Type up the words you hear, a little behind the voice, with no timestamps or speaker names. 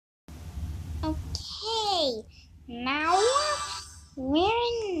Okay, now we're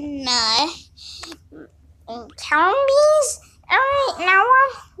in Counties. Alright, now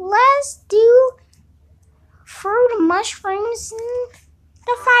let's do fruit mushrooms in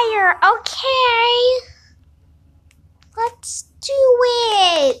the fire. Okay, let's do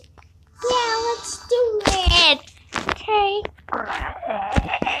it. Yeah, let's do it. Okay.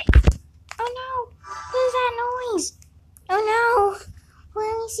 Oh no, what is that noise? Oh no,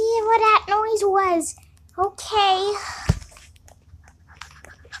 let me see what that noise was. Okay.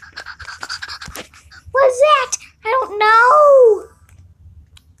 What's that? I don't know.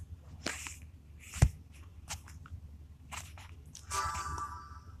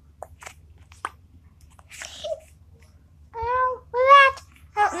 Oh, what's that?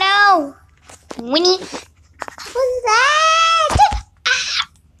 I don't know. Winnie, what's that? Ah!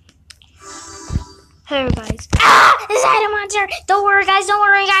 Hey guys. Is that a monster? Don't worry guys,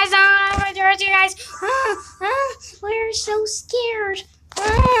 I'm going to hurt you guys. We're so scared.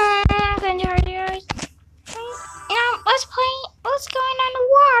 I'm going to hurt you guys. Let's go in on the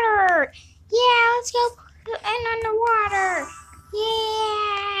water. Yeah, let's go in on the water.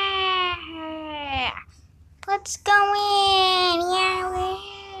 Yeah. Let's go in.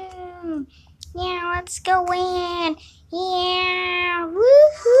 Yeah, let's go in. Yeah,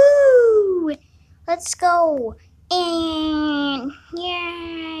 woohoo. Let's go in.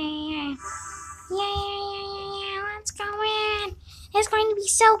 Yeah. Let's go in. It's going to be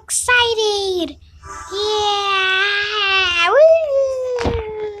so excited. Yeah. Woo.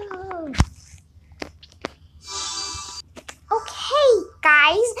 Okay,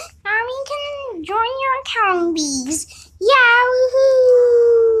 guys. Now we can join your counting bees. Yeah,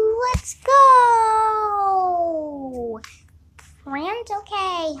 woohoo! Let's go! Friends,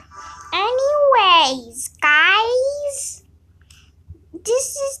 okay. Anyways, guys, this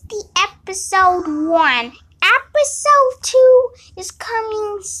is the episode 1. Episode 2 is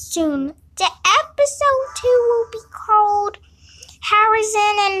coming soon. The episode 2 will be called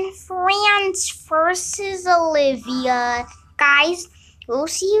Harrison and Friends versus Olivia. Guys, we'll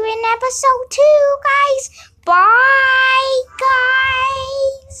see you in episode 2, guys. Bye,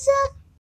 guys.